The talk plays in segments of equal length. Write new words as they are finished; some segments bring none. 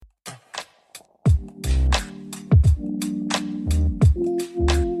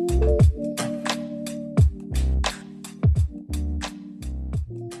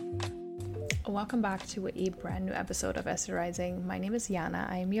welcome back to a brand new episode of Esther Rising. My name is Yana,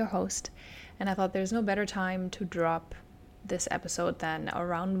 I am your host, and I thought there's no better time to drop this episode than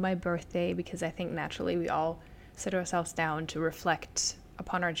around my birthday because I think naturally we all sit ourselves down to reflect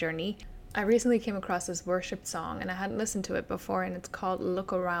upon our journey. I recently came across this worship song and I hadn't listened to it before, and it's called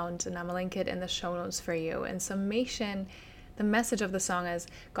Look Around, and I'm gonna link it in the show notes for you. In summation, the message of the song is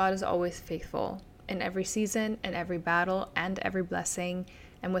God is always faithful in every season, in every battle, and every blessing.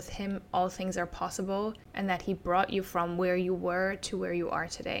 And with him, all things are possible, and that he brought you from where you were to where you are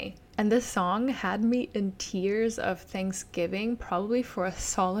today. And this song had me in tears of thanksgiving, probably for a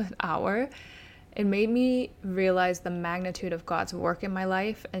solid hour. It made me realize the magnitude of God's work in my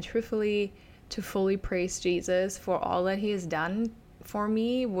life, and truthfully, to fully praise Jesus for all that he has done for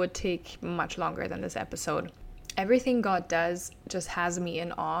me would take much longer than this episode. Everything God does just has me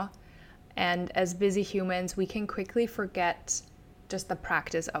in awe, and as busy humans, we can quickly forget just the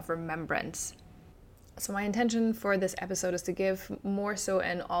practice of remembrance. So my intention for this episode is to give more so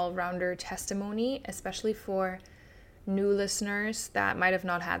an all-rounder testimony, especially for new listeners that might have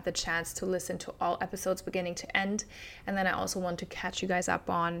not had the chance to listen to all episodes beginning to end. And then I also want to catch you guys up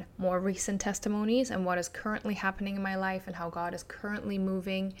on more recent testimonies and what is currently happening in my life and how God is currently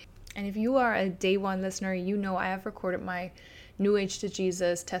moving. And if you are a day one listener, you know I have recorded my New Age to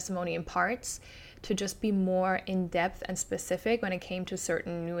Jesus testimony in parts to just be more in-depth and specific when it came to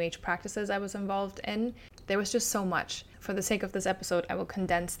certain New Age practices I was involved in. There was just so much. For the sake of this episode, I will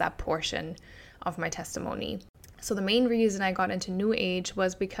condense that portion of my testimony. So the main reason I got into New Age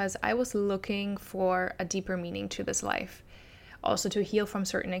was because I was looking for a deeper meaning to this life. Also to heal from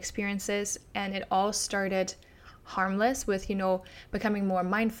certain experiences, and it all started harmless with, becoming more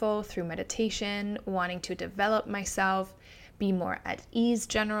mindful through meditation, wanting to develop myself, be more at ease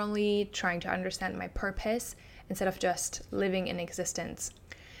generally, trying to understand my purpose instead of just living in existence.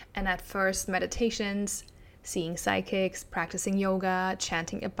 And at first, meditations, seeing psychics, practicing yoga,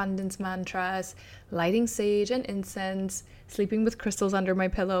 chanting abundance mantras, lighting sage and incense, sleeping with crystals under my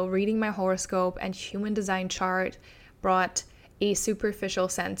pillow, reading my horoscope and human design chart brought a superficial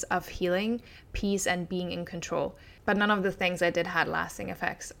sense of healing, peace, and being in control. But none of the things I did had lasting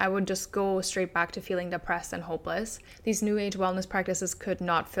effects. I would just go straight back to feeling depressed and hopeless. These New Age wellness practices could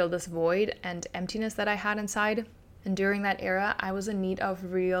not fill this void and emptiness that I had inside. And during that era, I was in need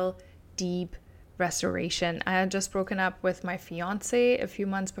of real, deep restoration. I had just broken up with my fiance a few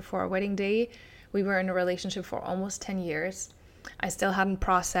months before our wedding day. We were in a relationship for almost 10 years. I still hadn't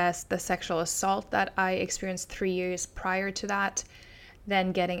processed the sexual assault that I experienced 3 years prior to that,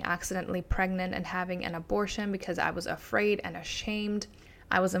 then getting accidentally pregnant and having an abortion because I was afraid and ashamed.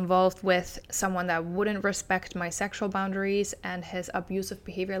 I was involved with someone that wouldn't respect my sexual boundaries, and his abusive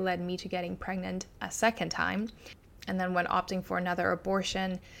behavior led me to getting pregnant a second time. And then when opting for another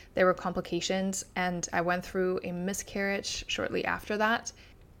abortion, there were complications, and I went through a miscarriage shortly after that.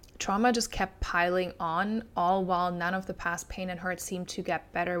 Trauma just kept piling on, all while none of the past pain and hurt seemed to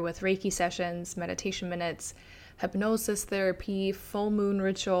get better with Reiki sessions, meditation minutes, hypnosis therapy, full moon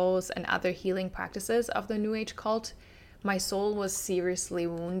rituals, and other healing practices of the New Age cult. My soul was seriously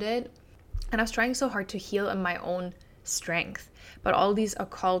wounded, and I was trying so hard to heal in my own strength. But all these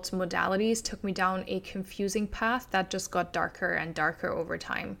occult modalities took me down a confusing path that just got darker and darker over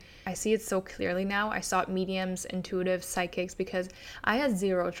time. I see it so clearly now. I sought mediums, intuitives, psychics because I had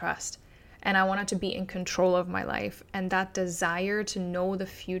zero trust and I wanted to be in control of my life. And that desire to know the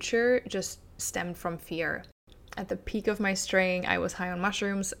future just stemmed from fear. At the peak of my straying, I was high on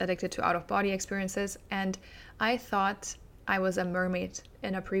mushrooms, addicted to out-of-body experiences, and I thought I was a mermaid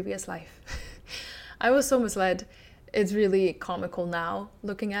in a previous life. I was so misled. It's really comical now,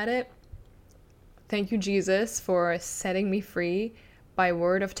 looking at it. Thank you, Jesus, for setting me free by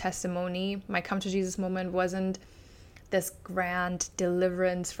word of testimony. My come to Jesus moment wasn't this grand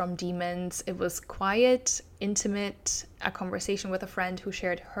deliverance from demons. It was quiet, intimate, a conversation with a friend who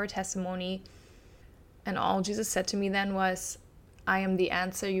shared her testimony. And all Jesus said to me then was, I am the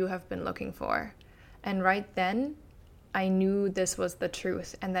answer you have been looking for. And right then, I knew this was the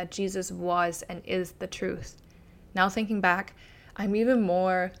truth and that Jesus was and is the truth. Now thinking back, I'm even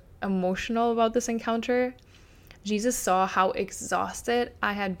more emotional about this encounter. Jesus saw how exhausted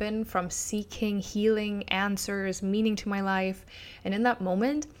I had been from seeking healing, answers, meaning to my life. And in that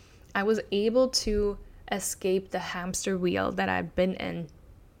moment, I was able to escape the hamster wheel that I've been in.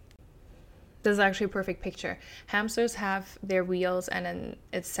 This is actually a perfect picture. Hamsters have their wheels and then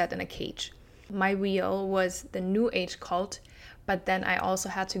it's set in a cage. My wheel was the New Age cult, but then I also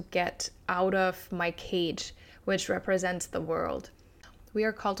had to get out of my cage, which represents the world. We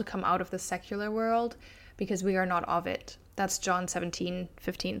are called to come out of the secular world because we are not of it. That's John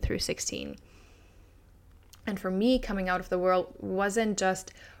 17:15 through 16. And for me, coming out of the world wasn't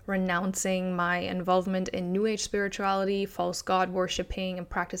just renouncing my involvement in New Age spirituality, false god worshipping, and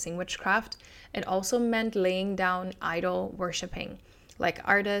practicing witchcraft. It also meant laying down idol worshipping, like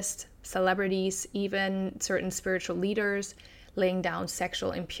artists, celebrities, even certain spiritual leaders, laying down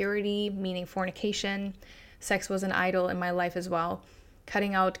sexual impurity, meaning fornication. Sex was an idol in my life as well.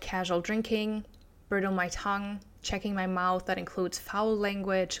 Cutting out casual drinking, bridle my tongue, checking my mouth that includes foul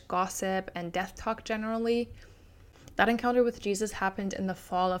language, gossip, and death talk generally. That encounter with Jesus happened in the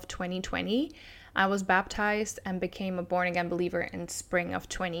fall of 2020. I was baptized and became a born-again believer in spring of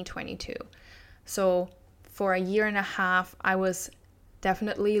 2022. So for a year and a half, I was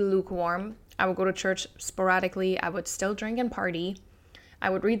definitely lukewarm. I would go to church sporadically. I would still drink and party. I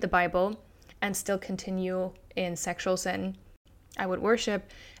would read the Bible and still continue in sexual sin. I would worship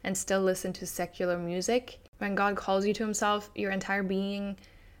and still listen to secular music. When God calls you to himself, your entire being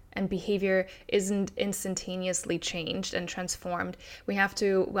and behavior isn't instantaneously changed and transformed. We have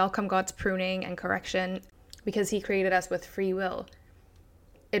to welcome God's pruning and correction because he created us with free will.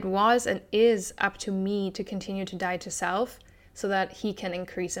 It was and is up to me to continue to die to self so that he can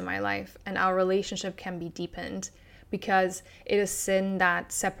increase in my life and our relationship can be deepened, because it is sin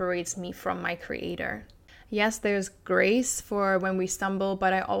that separates me from my creator. Yes, there's grace for when we stumble,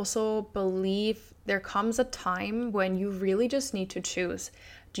 but I also believe there comes a time when you really just need to choose.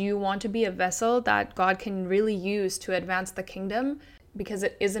 Do you want to be a vessel that God can really use to advance the kingdom? Because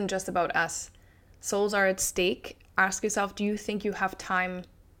it isn't just about us. Souls are at stake. Ask yourself, do you think you have time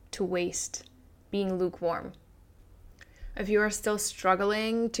to waste being lukewarm? If you are still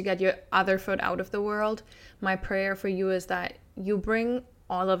struggling to get your other foot out of the world, my prayer for you is that you bring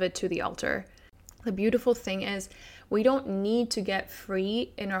all of it to the altar. The beautiful thing is, we don't need to get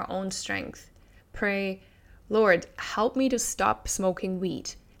free in our own strength. Pray, Lord, help me to stop smoking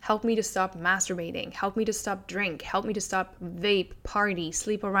weed. Help me to stop masturbating. Help me to stop drink. Help me to stop vape, party,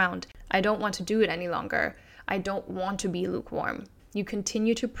 sleep around. I don't want to do it any longer. I don't want to be lukewarm. You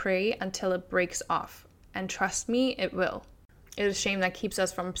continue to pray until it breaks off. And trust me, it will. It is shame that keeps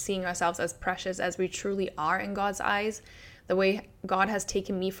us from seeing ourselves as precious as we truly are in God's eyes. The way God has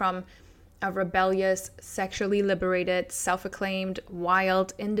taken me from a rebellious, sexually liberated, self-acclaimed,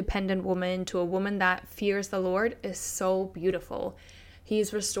 wild, independent woman to a woman that fears the Lord is so beautiful. He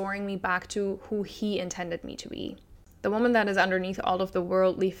is restoring me back to who he intended me to be. The woman that is underneath all of the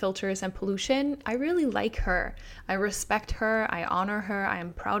worldly filters and pollution, I really like her. I respect her. I honor her. I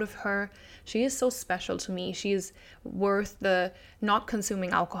am proud of her. She is so special to me. She is worth the not consuming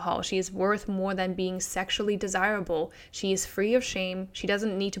alcohol. She is worth more than being sexually desirable. She is free of shame. She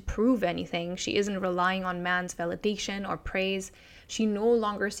doesn't need to prove anything. She isn't relying on man's validation or praise. She no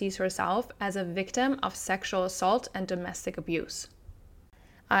longer sees herself as a victim of sexual assault and domestic abuse.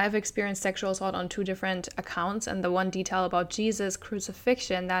 I've experienced sexual assault on 2 different accounts, and the one detail about Jesus'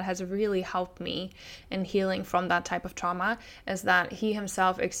 crucifixion that has really helped me in healing from that type of trauma is that he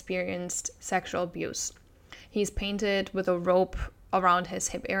himself experienced sexual abuse. He's painted with a rope around his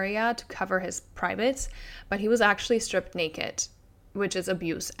hip area to cover his privates, but he was actually stripped naked, which is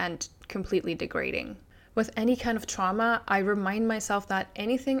abuse and completely degrading. With any kind of trauma, I remind myself that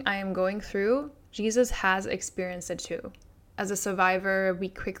anything I am going through, Jesus has experienced it too. As a survivor, we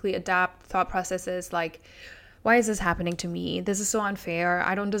quickly adapt thought processes like, why is this happening to me? This is so unfair.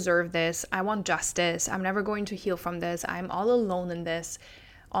 I don't deserve this. I want justice. I'm never going to heal from this. I'm all alone in this.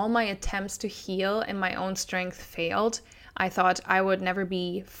 All my attempts to heal in my own strength failed. I thought I would never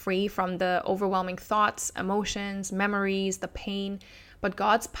be free from the overwhelming thoughts, emotions, memories, the pain. But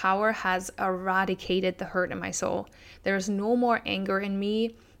God's power has eradicated the hurt in my soul. There is no more anger in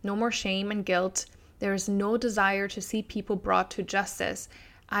me, no more shame and guilt. There is no desire to see people brought to justice.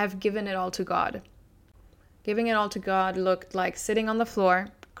 I've given it all to God. Giving it all to God looked like sitting on the floor,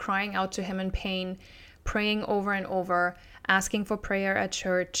 crying out to him in pain, praying over and over, asking for prayer at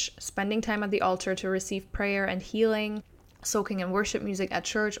church, spending time at the altar to receive prayer and healing, soaking in worship music at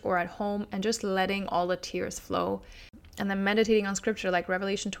church or at home, and just letting all the tears flow. And then meditating on scripture like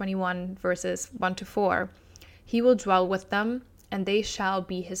Revelation 21 verses 1-4. He will dwell with them, and they shall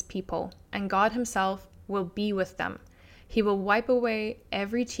be his people, and God himself will be with them. He will wipe away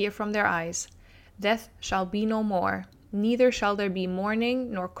every tear from their eyes. Death shall be no more, neither shall there be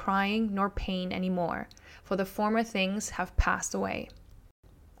mourning, nor crying, nor pain any more, for the former things have passed away.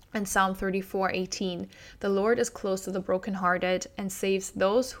 And Psalm 34:18, the Lord is close to the brokenhearted and saves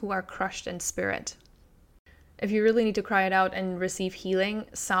those who are crushed in spirit. If you really need to cry it out and receive healing,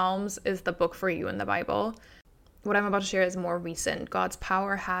 Psalms is the book for you in the Bible. What I'm about to share is more recent. God's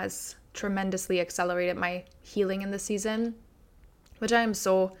power has tremendously accelerated my healing in this season, which I am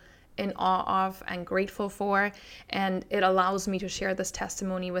so in awe of and grateful for, and it allows me to share this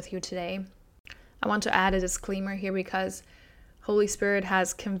testimony with you today. I want to add a disclaimer here because Holy Spirit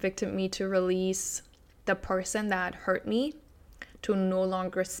has convicted me to release the person that hurt me, to no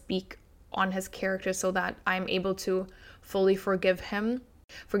longer speak on his character so that I'm able to fully forgive him.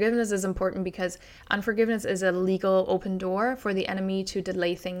 Forgiveness is important because unforgiveness is a legal open door for the enemy to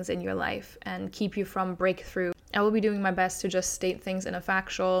delay things in your life and keep you from breakthrough. I will be doing my best to just state things in a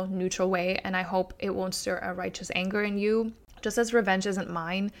factual, neutral way, and I hope it won't stir a righteous anger in you. Just as revenge isn't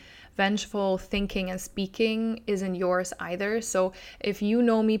mine, vengeful thinking and speaking isn't yours either. So if you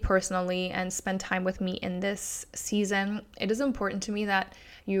know me personally and spend time with me in this season, it is important to me that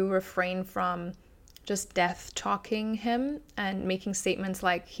you refrain from just death talking him and making statements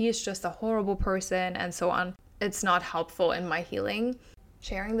like he is just a horrible person and so on. It's not helpful in my healing.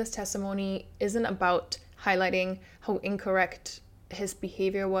 Sharing this testimony isn't about highlighting how incorrect his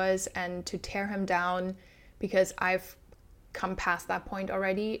behavior was and to tear him down, because I've come past that point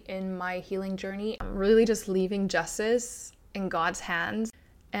already in my healing journey. I'm really just leaving justice in God's hands,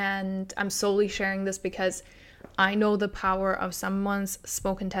 and I'm solely sharing this because I know the power of someone's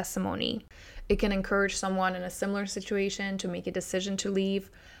spoken testimony. It can encourage someone in a similar situation to make a decision to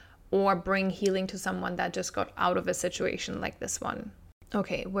leave, or bring healing to someone that just got out of a situation like this one.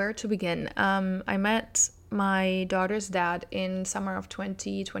 Okay, where to begin? I met my daughter's dad in summer of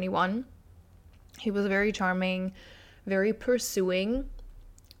 2021. He was very charming, very pursuing.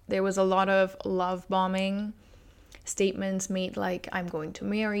 There was a lot of love bombing, statements made like, I'm going to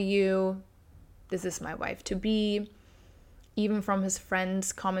marry you, this is my wife to be. Even from his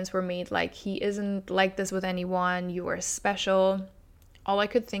friends, comments were made like, he isn't like this with anyone, you are special. All I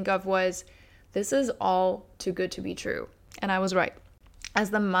could think of was, this is all too good to be true. And I was right. As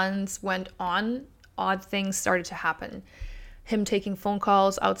the months went on, odd things started to happen. Him taking phone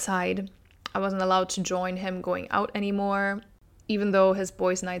calls outside. I wasn't allowed to join him going out anymore, even though his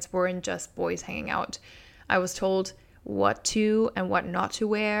boys' nights weren't just boys hanging out. I was told what to and what not to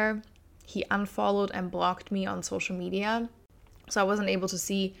wear. He unfollowed and blocked me on social media, so I wasn't able to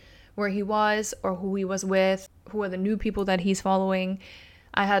see where he was or who he was with, who are the new people that he's following.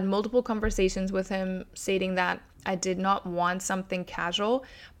 I had multiple conversations with him stating that I did not want something casual,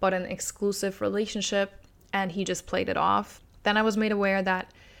 but an exclusive relationship, and he just played it off. Then I was made aware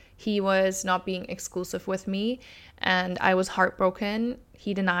that he was not being exclusive with me, and I was heartbroken.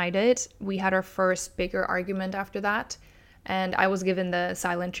 He denied it. We had our first bigger argument after that, and I was given the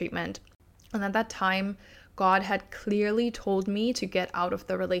silent treatment. And at that time, God had clearly told me to get out of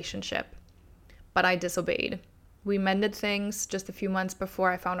the relationship, but I disobeyed. We mended things just a few months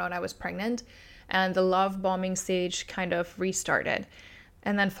before I found out I was pregnant, and the love bombing stage kind of restarted.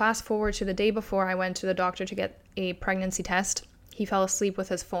 And then fast forward to the day before I went to the doctor to get a pregnancy test, he fell asleep with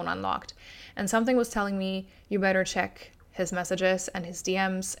his phone unlocked. And something was telling me, you better check his messages and his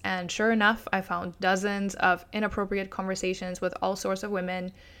DMs. And sure enough, I found dozens of inappropriate conversations with all sorts of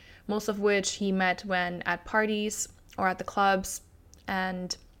women, most of which he met when at parties or at the clubs.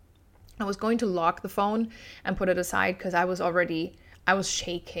 And I was going to lock the phone and put it aside because I was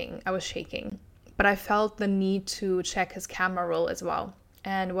shaking. But I felt the need to check his camera roll as well.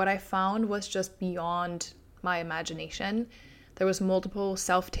 And what I found was just beyond my imagination. There was multiple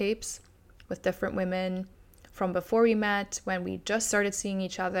self-tapes with different women from before we met, when we just started seeing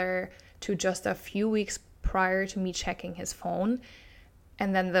each other, to just a few weeks prior to me checking his phone.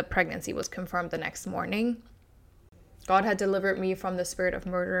 And then the pregnancy was confirmed the next morning. God had delivered me from the spirit of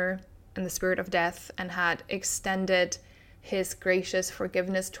murder and the spirit of death, and had extended his gracious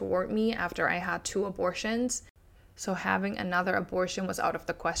forgiveness toward me after I had 2 abortions. So having another abortion was out of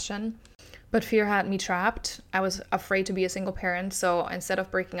the question. But fear had me trapped. I was afraid to be a single parent, so instead of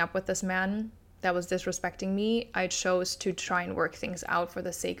breaking up with this man that was disrespecting me, I chose to try and work things out for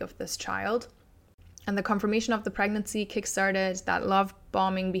the sake of this child. And the confirmation of the pregnancy kickstarted that love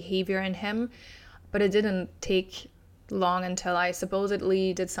bombing behavior in him, but it didn't take long until I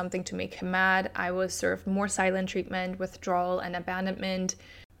supposedly did something to make him mad. I was served more silent treatment, withdrawal, and abandonment.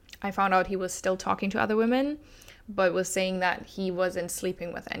 I found out he was still talking to other women, but was saying that he wasn't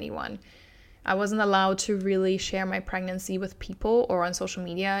sleeping with anyone. I wasn't allowed to really share my pregnancy with people or on social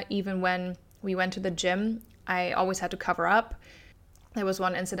media. Even when we went to the gym, I always had to cover up. There was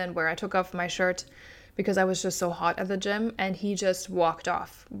one incident where I took off my shirt because I was just so hot at the gym, and he just walked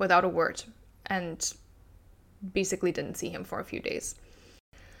off without a word and basically didn't see him for a few days.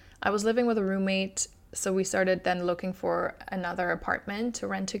 I was living with a roommate, so we started then looking for another apartment to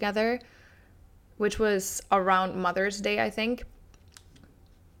rent together, which was around Mother's Day, I think,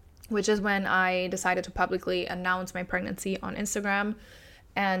 which is when I decided to publicly announce my pregnancy on Instagram.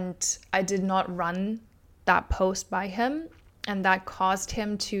 And I did not run that post by him, and that caused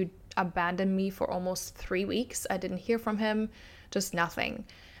him to abandon me for almost 3 weeks. I didn't hear from him, just nothing.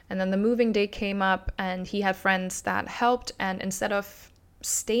 And then the moving day came up, and he had friends that helped, and instead of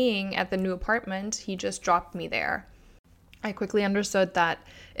staying at the new apartment, he just dropped me there. I quickly understood that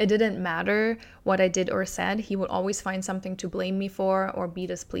it didn't matter what I did or said. He would always find something to blame me for or be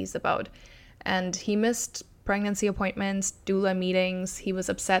displeased about. And he missed pregnancy appointments, doula meetings. He was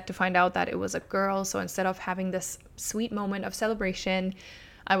upset to find out that it was a girl. So instead of having this sweet moment of celebration,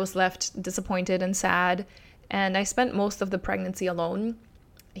 I was left disappointed and sad. And I spent most of the pregnancy alone.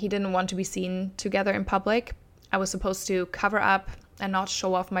 He didn't want to be seen together in public. I was supposed to cover up and not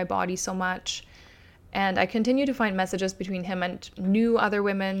show off my body so much. And I continued to find messages between him and new other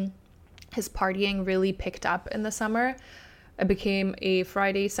women. His partying really picked up in the summer. It became a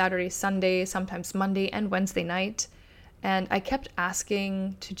Friday, Saturday, Sunday, sometimes Monday and Wednesday night. And I kept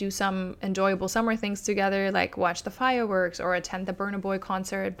asking to do some enjoyable summer things together, like watch the fireworks or attend the Burna Boy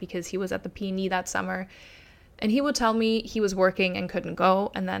concert because he was at the P&E that summer. And he would tell me he was working and couldn't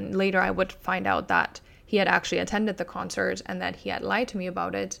go. And then later I would find out that he had actually attended the concert and that he had lied to me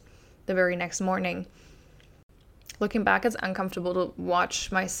about it the very next morning. Looking back, it's uncomfortable to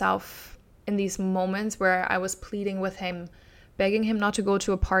watch myself in these moments where I was pleading with him, begging him not to go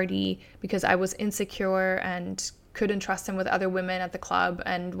to a party because I was insecure and couldn't trust him with other women at the club.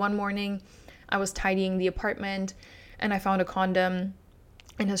 And one morning I was tidying the apartment and I found a condom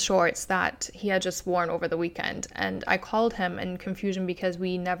in his shorts that he had just worn over the weekend. And I called him in confusion because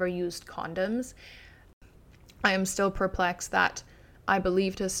we never used condoms. I am still perplexed that I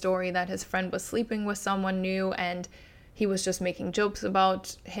believed his story that his friend was sleeping with someone new and he was just making jokes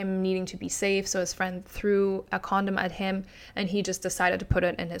about him needing to be safe. So his friend threw a condom at him and he just decided to put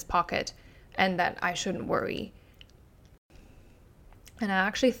it in his pocket and that I shouldn't worry. And I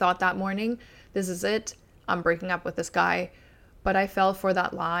actually thought that morning, this is it. I'm breaking up with this guy. But I fell for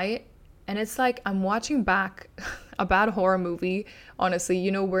that lie. And it's like I'm watching back a bad horror movie,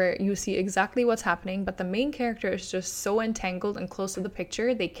 honestly, where you see exactly what's happening, but the main character is just so entangled and close to the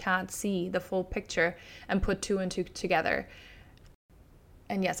picture, they can't see the full picture and put two and two together.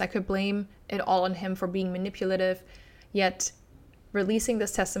 And yes, I could blame it all on him for being manipulative, yet releasing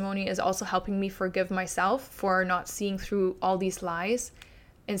this testimony is also helping me forgive myself for not seeing through all these lies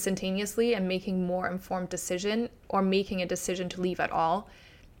instantaneously and making more informed decision or making a decision to leave at all.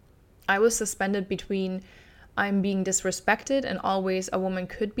 I was suspended between I'm being disrespected and always a woman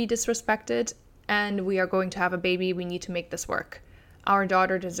could be disrespected and we are going to have a baby, we need to make this work. Our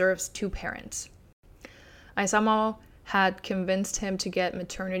daughter deserves 2 parents. I somehow had convinced him to get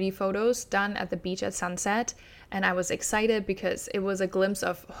maternity photos done at the beach at sunset, and I was excited because it was a glimpse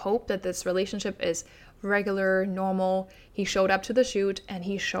of hope that this relationship is regular, normal. He showed up to the shoot and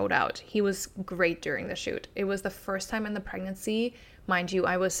he showed out. He was great during the shoot. It was the first time in the pregnancy, mind you,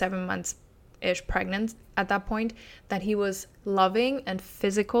 I was 7 months-ish pregnant at that point, that he was loving and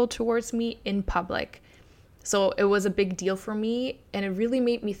physical towards me in public. So it was a big deal for me, and it really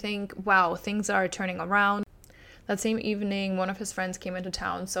made me think, wow, things are turning around. That same evening, one of his friends came into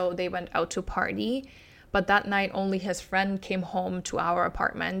town, so they went out to party. But that night, only his friend came home to our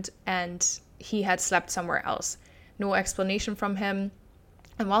apartment, and he had slept somewhere else. No explanation from him.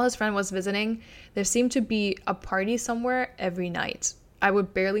 And while his friend was visiting, there seemed to be a party somewhere every night. I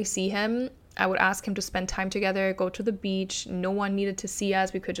would barely see him. I would ask him to spend time together, go to the beach. No one needed to see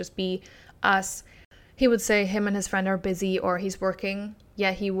us. We could just be us. He would say him and his friend are busy or he's working.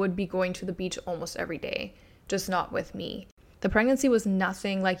 Yet he would be going to the beach almost every day, just not with me. The pregnancy was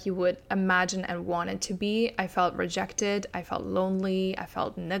nothing like you would imagine and want it to be. I felt rejected. I felt lonely. I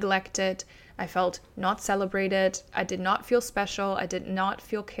felt neglected. I felt not celebrated. I did not feel special. I did not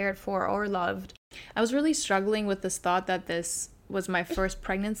feel cared for or loved. I was really struggling with this thought that this was my first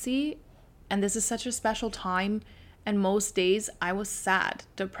pregnancy and this is such a special time. And most days I was sad,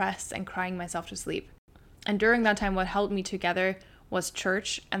 depressed, and crying myself to sleep. And during that time, what held me together was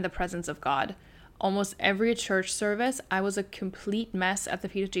church and the presence of God. Almost every church service, I was a complete mess at the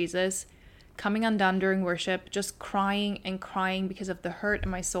feet of Jesus, coming undone during worship, just crying and crying because of the hurt in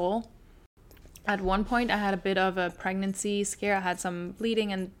my soul. At one point, I had a bit of a pregnancy scare. I had some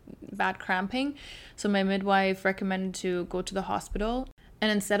bleeding and bad cramping. So my midwife recommended to go to the hospital.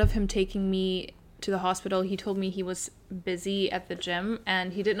 And instead of him taking me to the hospital, he told me he was busy at the gym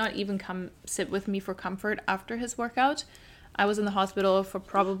and he did not even come sit with me for comfort after his workout. I was in the hospital for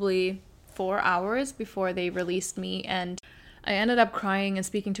probably 4 hours before they released me, and I ended up crying and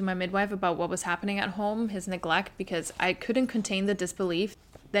speaking to my midwife about what was happening at home, his neglect, because I couldn't contain the disbelief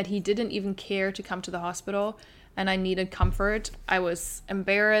that he didn't even care to come to the hospital and I needed comfort. I was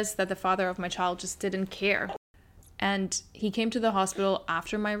embarrassed that the father of my child just didn't care. And he came to the hospital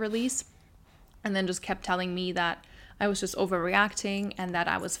after my release and then just kept telling me that I was just overreacting and that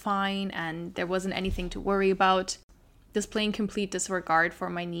I was fine and there wasn't anything to worry about, displaying complete disregard for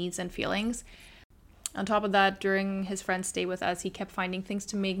my needs and feelings. On top of that, during his friend's stay with us, he kept finding things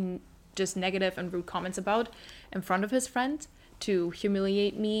to make just negative and rude comments about in front of his friend to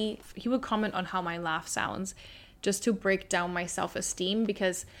humiliate me. He would comment on how my laugh sounds just to break down my self-esteem,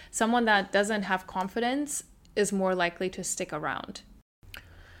 because someone that doesn't have confidence is more likely to stick around.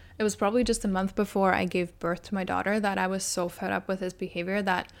 It was probably just a month before I gave birth to my daughter that I was so fed up with his behavior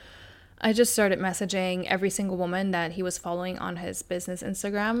that I just started messaging every single woman that he was following on his business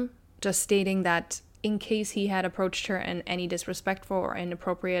Instagram, just stating that in case he had approached her in any disrespectful or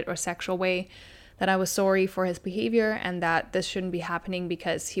inappropriate or sexual way, that I was sorry for his behavior and that this shouldn't be happening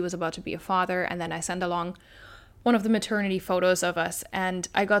because he was about to be a father. And then I sent along one of the maternity photos of us, and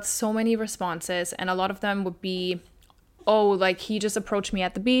I got so many responses, and a lot of them would be, oh, like he just approached me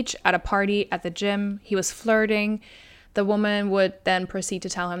at the beach, at a party, at the gym, he was flirting. The woman would then proceed to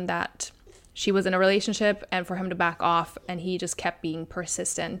tell him that she was in a relationship and for him to back off, and he just kept being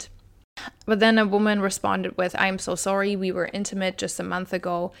persistent. But then a woman responded with, "I am so sorry, we were intimate just a month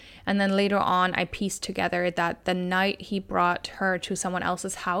ago." And then later on, I pieced together that the night he brought her to someone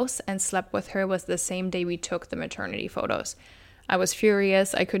else's house and slept with her was the same day we took the maternity photos. I was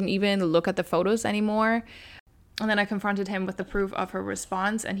furious. I couldn't even look at the photos anymore. And then I confronted him with the proof of her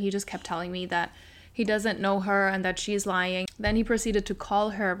response, and he just kept telling me that he doesn't know her and that she's lying. Then he proceeded to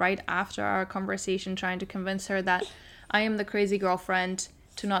call her right after our conversation, trying to convince her that I am the crazy girlfriend,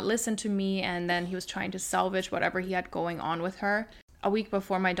 to not listen to me, and then he was trying to salvage whatever he had going on with her. A week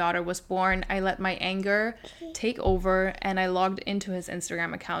before my daughter was born, I let my anger take over and I logged into his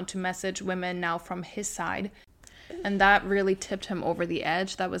Instagram account to message women now from his side. And that really tipped him over the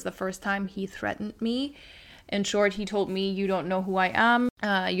edge. That was the first time he threatened me. In short, he told me, "You don't know who I am,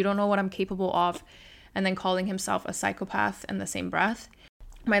 you don't know what I'm capable of," and then calling himself a psychopath in the same breath.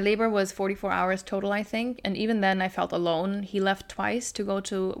 My labor was 44 hours total, I think, and even then I felt alone. He left twice to go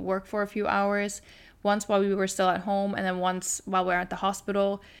to work for a few hours, once while we were still at home and then once while we were at the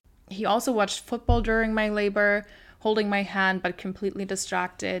hospital. He also watched football during my labor, holding my hand but completely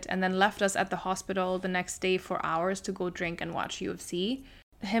distracted, and then left us at the hospital the next day for hours to go drink and watch UFC.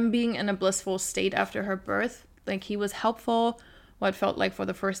 Him being in a blissful state after her birth, like he was helpful, what felt like for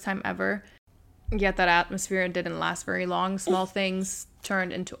the first time ever. Yet that atmosphere didn't last very long. Small things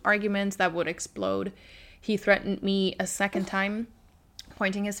turned into arguments that would explode. He threatened me a second time,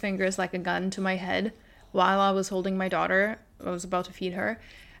 pointing his fingers like a gun to my head while I was holding my daughter. I was about to feed her.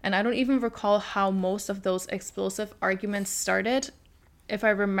 And I don't even recall how most of those explosive arguments started. If I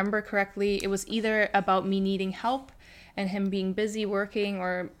remember correctly, it was either about me needing help and him being busy working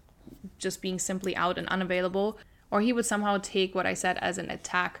or just being simply out and unavailable, or he would somehow take what I said as an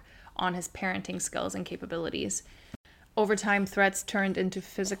attack on his parenting skills and capabilities. Over time, threats turned into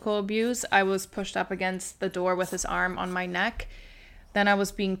physical abuse. I was pushed up against the door with his arm on my neck. Then I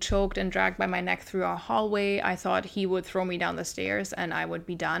was being choked and dragged by my neck through a hallway. I thought he would throw me down the stairs and I would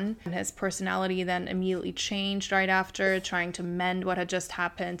be done. And his personality then immediately changed right after, trying to mend what had just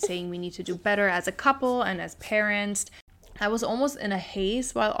happened, saying we need to do better as a couple and as parents. I was almost in a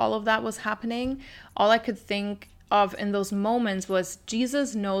haze while all of that was happening. All I could think of in those moments was,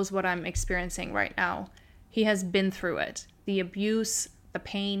 Jesus knows what I'm experiencing right now. He has been through it. The abuse, the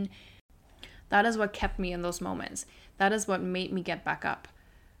pain. That is what kept me in those moments. That is what made me get back up.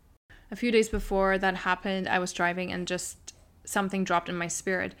 A few days before that happened, I was driving and just something dropped in my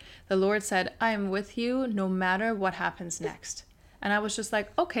spirit. The Lord said, "I am with you no matter what happens next." And I was just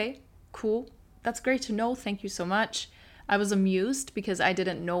like, okay, cool. That's great to know. Thank you so much. I was amused because I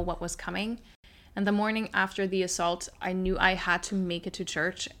didn't know what was coming. And the morning after the assault, I knew I had to make it to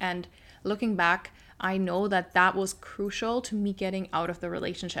church. And looking back, I know that that was crucial to me getting out of the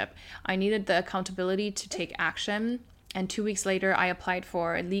relationship. I needed the accountability to take action. And 2 weeks later, I applied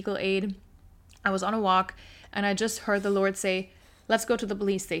for legal aid. I was on a walk and I just heard the Lord say, "Let's go to the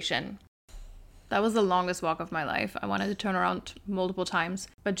police station." That was the longest walk of my life. I wanted to turn around multiple times,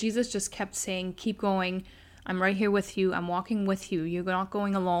 but Jesus just kept saying, "Keep going. I'm right here with you. I'm walking with you. You're not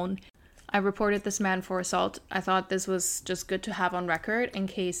going alone." I reported this man for assault. I thought this was just good to have on record in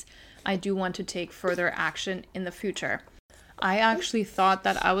case I do want to take further action in the future. I actually thought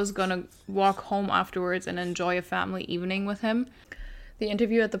that I was gonna walk home afterwards and enjoy a family evening with him. The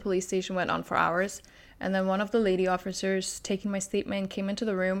interview at the police station went on for hours, and then one of the lady officers taking my statement came into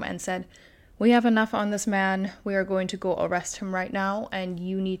the room and said, We have enough on this man. We are going to go arrest him right now, and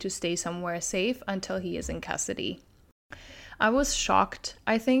you need to stay somewhere safe until he is in custody. I was shocked,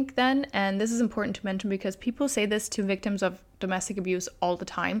 I think, then, and this is important to mention because people say this to victims of domestic abuse all the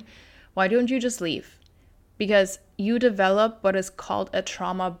time. Why don't you just leave? Because you develop what is called a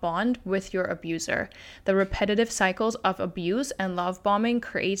trauma bond with your abuser. The repetitive cycles of abuse and love bombing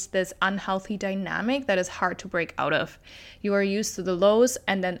creates this unhealthy dynamic that is hard to break out of. You are used to the lows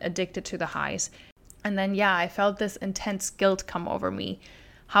and then addicted to the highs. And then, I felt this intense guilt come over me.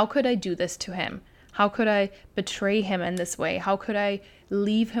 How could I do this to him? How could I betray him in this way? How could I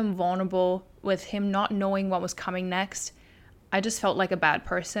leave him vulnerable with him not knowing what was coming next? I just felt like a bad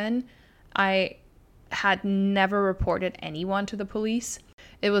person. I had never reported anyone to the police.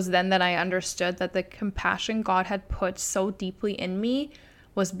 It was then that I understood that the compassion God had put so deeply in me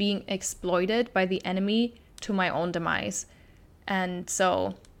was being exploited by the enemy to my own demise. And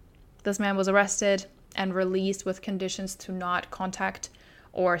so this man was arrested and released with conditions to not contact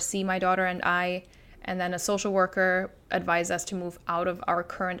or see my daughter and I. And then a social worker advised us to move out of our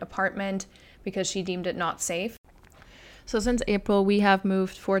current apartment because she deemed it not safe. So since April, we have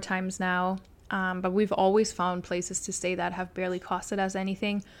moved 4 times now, but we've always found places to stay that have barely costed us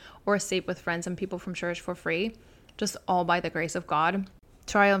anything, or stayed with friends and people from church for free, just all by the grace of God.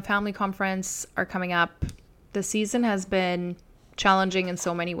 Trial and Family Conference are coming up. The season has been challenging in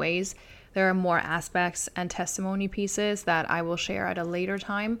so many ways. There are more aspects and testimony pieces that I will share at a later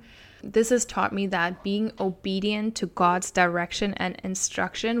time. This has taught me that being obedient to God's direction and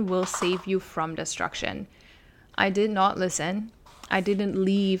instruction will save you from destruction. I did not listen. I didn't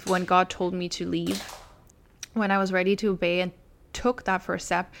leave when God told me to leave. When I was ready to obey and took that first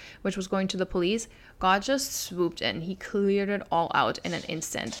step, which was going to the police, God just swooped in. He cleared it all out in an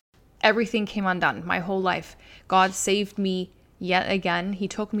instant. Everything came undone, my whole life. God saved me yet again. He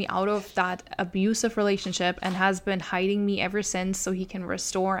took me out of that abusive relationship and has been hiding me ever since so he can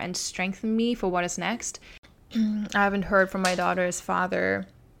restore and strengthen me for what is next. I haven't heard from my daughter's father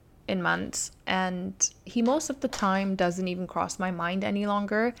in months, and he most of the time doesn't even cross my mind any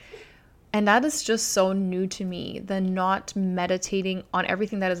longer. And that is just so new to me, the not meditating on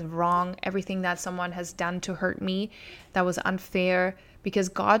everything that is wrong, everything that someone has done to hurt me that was unfair, because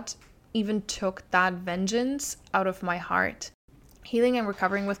God even took that vengeance out of my heart. Healing and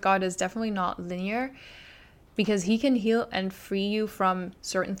recovering with God is definitely not linear, because he can heal and free you from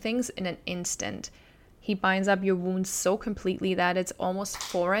certain things in an instant. He binds up your wounds so completely that it's almost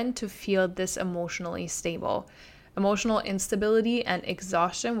foreign to feel this emotionally stable. Emotional instability and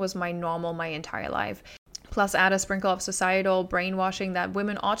exhaustion was my normal my entire life. Plus add a sprinkle of societal brainwashing that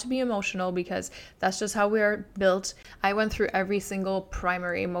women ought to be emotional because that's just how we are built. I went through every single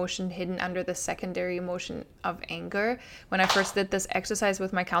primary emotion hidden under the secondary emotion of anger. When I first did this exercise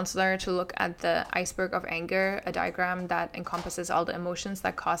with my counselor to look at the iceberg of anger, a diagram that encompasses all the emotions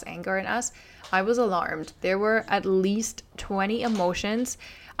that cause anger in us, I was alarmed. There were at least 20 emotions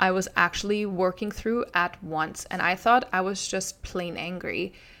I was actually working through at once, and I thought I was just plain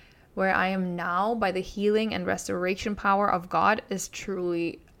angry. Where I am now, by the healing and restoration power of God, is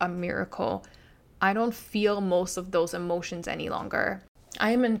truly a miracle. I don't feel most of those emotions any longer.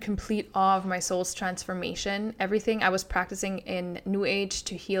 I am in complete awe of my soul's transformation. Everything I was practicing in New Age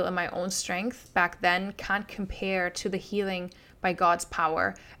to heal in my own strength back then can't compare to the healing by God's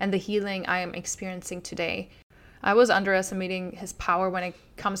power and the healing I am experiencing today. I was underestimating his power when it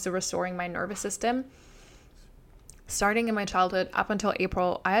comes to restoring my nervous system. Starting in my childhood up until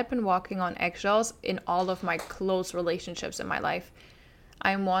April, I had been walking on eggshells in all of my close relationships in my life.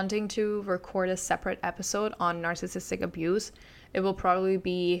 I'm wanting to record a separate episode on narcissistic abuse. It will probably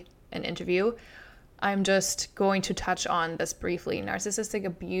be an interview. I'm just going to touch on this briefly. Narcissistic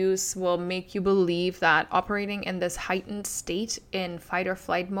abuse will make you believe that operating in this heightened state in fight or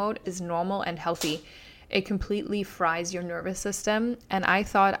flight mode is normal and healthy. It completely fries your nervous system, and I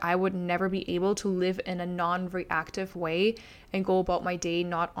thought I would never be able to live in a non-reactive way and go about my day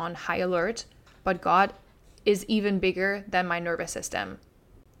not on high alert, but God is even bigger than my nervous system.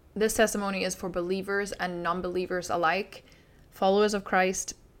 This testimony is for believers and non-believers alike, followers of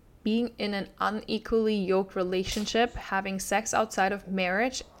Christ. Being in an unequally yoked relationship, having sex outside of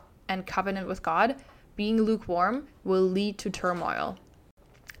marriage and covenant with God, being lukewarm will lead to turmoil.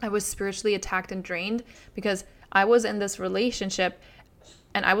 I was spiritually attacked and drained because I was in this relationship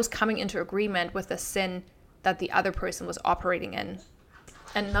and I was coming into agreement with the sin that the other person was operating in.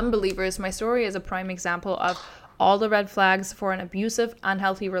 And non-believers, my story is a prime example of all the red flags for an abusive,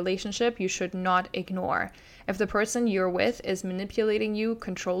 unhealthy relationship you should not ignore. If the person you're with is manipulating you,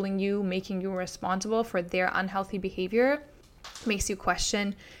 controlling you, making you responsible for their unhealthy behavior, makes you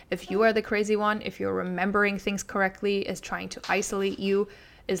question if you are the crazy one, if you're remembering things correctly, is trying to isolate you,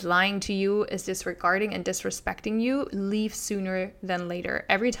 is lying to you, is disregarding and disrespecting you, leave sooner than later.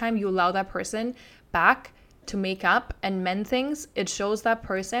 Every time you allow that person back to make up and mend things, it shows that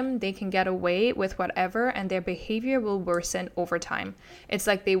person they can get away with whatever, and their behavior will worsen over time. It's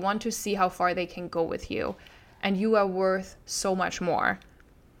like they want to see how far they can go with you, and you are worth so much more.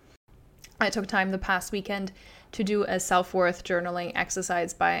 I took time the past weekend to do a self-worth journaling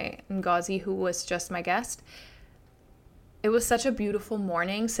exercise by Ngozi, who was just my guest. It was such a beautiful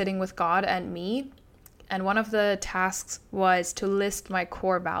morning sitting with God and me. And one of the tasks was to list my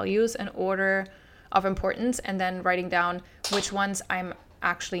core values in order of importance, and then writing down which ones I'm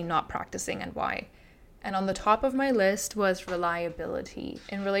actually not practicing and why. And on the top of my list was reliability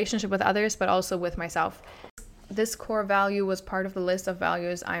in relationship with others, but also with myself. This core value was part of the list of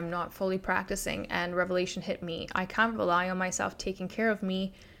values I'm not fully practicing, and revelation hit me. I can't rely on myself taking care of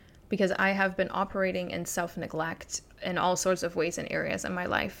me because I have been operating in self-neglect in all sorts of ways and areas in my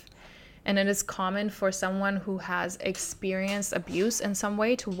life. And it is common for someone who has experienced abuse in some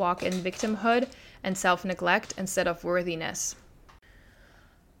way to walk in victimhood and self-neglect instead of worthiness.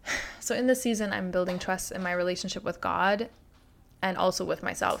 So in this season, I'm building trust in my relationship with God and also with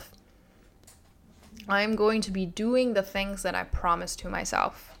myself. I'm going to be doing the things that I promised to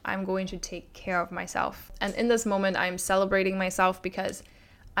myself. I'm going to take care of myself. And in this moment, I'm celebrating myself because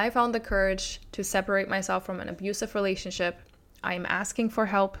I found the courage to separate myself from an abusive relationship. I'm asking for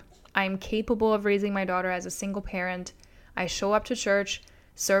help. I'm capable of raising my daughter as a single parent. I show up to church,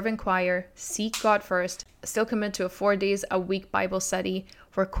 serve in choir, seek God first, still commit to a 4 days a week Bible study,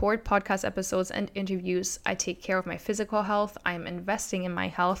 record podcast episodes and interviews. I take care of my physical health. I'm investing in my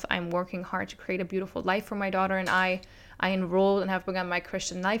health. I'm working hard to create a beautiful life for my daughter and I enrolled and have begun my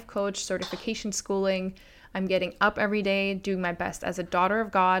Christian life coach certification schooling. I'm getting up every day, doing my best as a daughter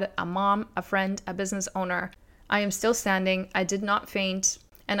of God, a mom, a friend, a business owner. I am still standing. I did not faint.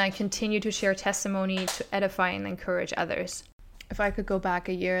 And I continue to share testimony to edify and encourage others. If I could go back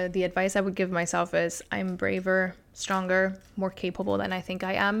a year, the advice I would give myself is I'm braver, stronger, more capable than I think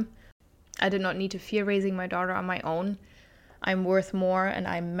I am. I did not need to fear raising my daughter on my own. I'm worth more and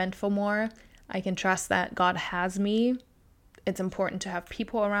I'm meant for more. I can trust that God has me. It's important to have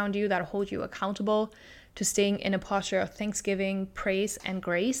people around you that hold you accountable to staying in a posture of thanksgiving, praise, and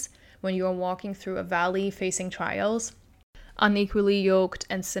grace when you are walking through a valley facing trials. Unequally yoked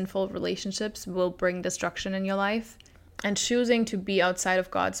and sinful relationships will bring destruction in your life. And choosing to be outside of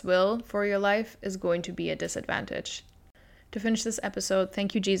God's will for your life is going to be a disadvantage. To finish this episode,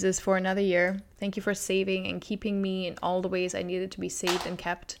 thank you, Jesus, for another year. Thank you for saving and keeping me in all the ways I needed to be saved and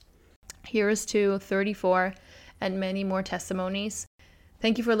kept. Here's to 34 and many more testimonies.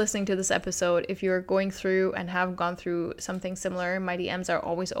 Thank you for listening to this episode. If you're going through and have gone through something similar, my DMs are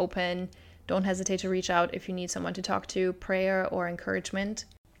always open. Don't hesitate to reach out if you need someone to talk to, prayer or encouragement.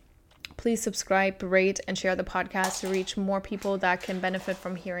 Please subscribe, rate, and share the podcast to reach more people that can benefit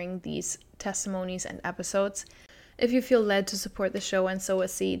from hearing these testimonies and episodes. If you feel led to support the show and sow a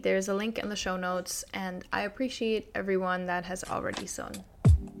seed, there's a link in the show notes, and I appreciate everyone that has already sown.